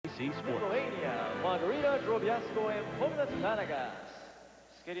ABC Sports. Lithuania, Margarita, Drobiazko, and POVILAS Vanagas.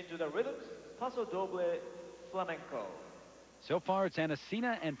 Skating to the rhythm, Paso Doble, Flamenco. So far, it's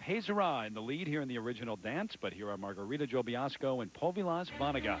Anasina and Pezera in the lead here in the original dance, but here are Margarita, Drobiazko, and POVILAS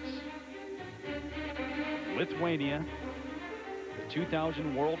Vanagas. Lithuania, the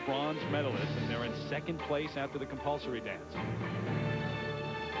 2000 world bronze medalists, and they're in second place after the compulsory dance.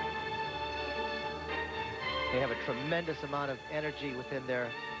 They have a tremendous amount of energy within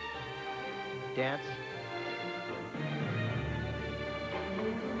their dance.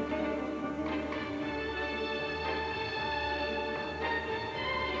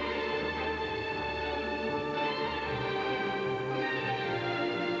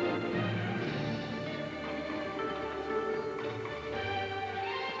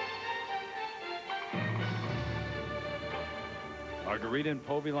 Margarita and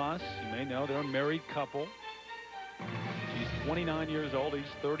POVILAS, you may know, they're a married couple. She's 29 years old, he's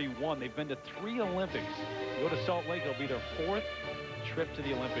 31. They've been to 3 Olympics. Go to Salt Lake, it'll be their 4th trip to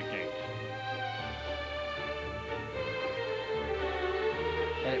the Olympic Games.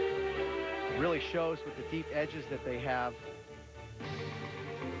 And it really shows with the deep edges that they have.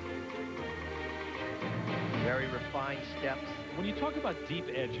 Very refined steps. When you talk about deep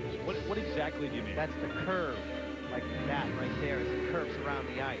edges, what exactly do you mean? That's the curve, like that right there as it curves around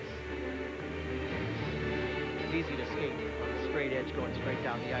the ice. It's easy to skate on a straight edge going straight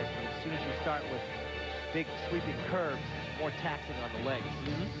down the ice, but as soon as you start with big sweeping curves, more taxing on the legs.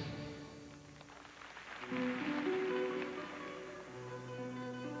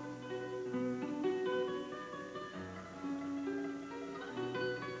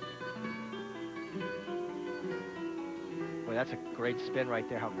 Boy, that's a great spin right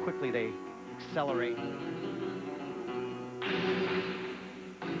there, how quickly they accelerate.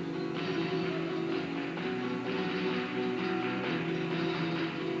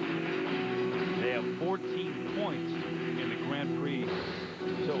 They have 14 points in the Grand Prix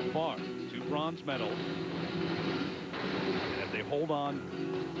so far. 2 bronze medals. And if they hold on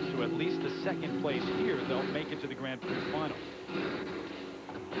to at least the 2nd place here, they'll make it to the Grand Prix final.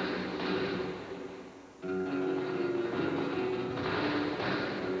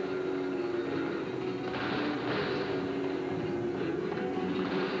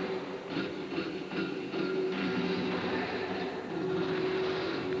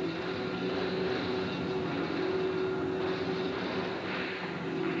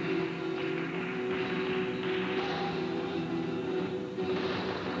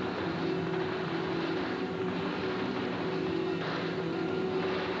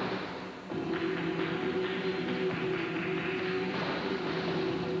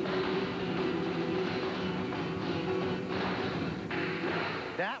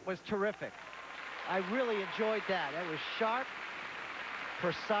 That was terrific. I really enjoyed that. That was sharp,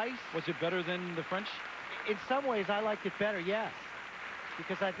 precise. Was it better than the French? In some ways, I liked it better, yes.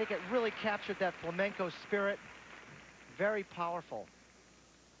 Because I think it really captured that flamenco spirit. Very powerful.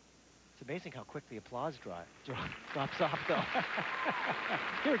 It's amazing how quick the applause drops off, though.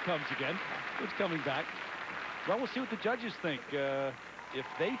 Here it comes again. It's coming back. Well, we'll see what the judges think. If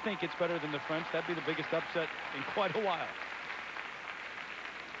they think it's better than the French, that'd be the biggest upset in quite a while.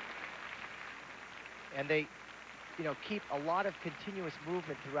 And they, you know, keep a lot of continuous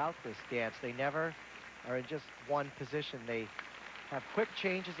movement throughout this dance. They never are in just one position. They have quick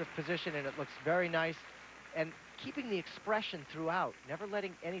changes of position, and it looks very nice. And keeping the expression throughout, never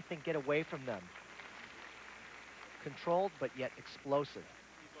letting anything get away from them. Controlled, but yet explosive.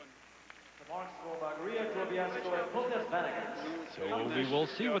 The marks for Margarita, Drobiazko, and POVILAS Vanagas. So we will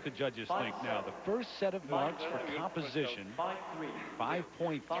see what the judges think now. The first set of marks for composition,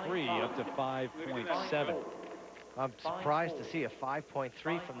 5.3 up to 5.7. I'm surprised to see a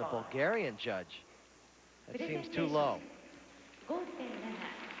 5.3 from the Bulgarian judge. That seems too low.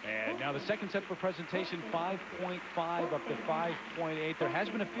 And now the second set for presentation, 5.5 up to 5.8. There has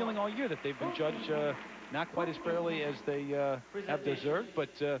been a feeling all year that they've been judged not quite as fairly as they have deserved, but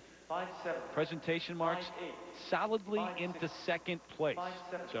presentation marks solidly into 2nd place.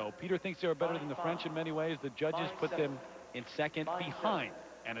 So Peter thinks they are better than the French in many ways. The judges put them in 2nd behind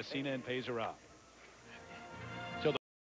Anasina and Pezera.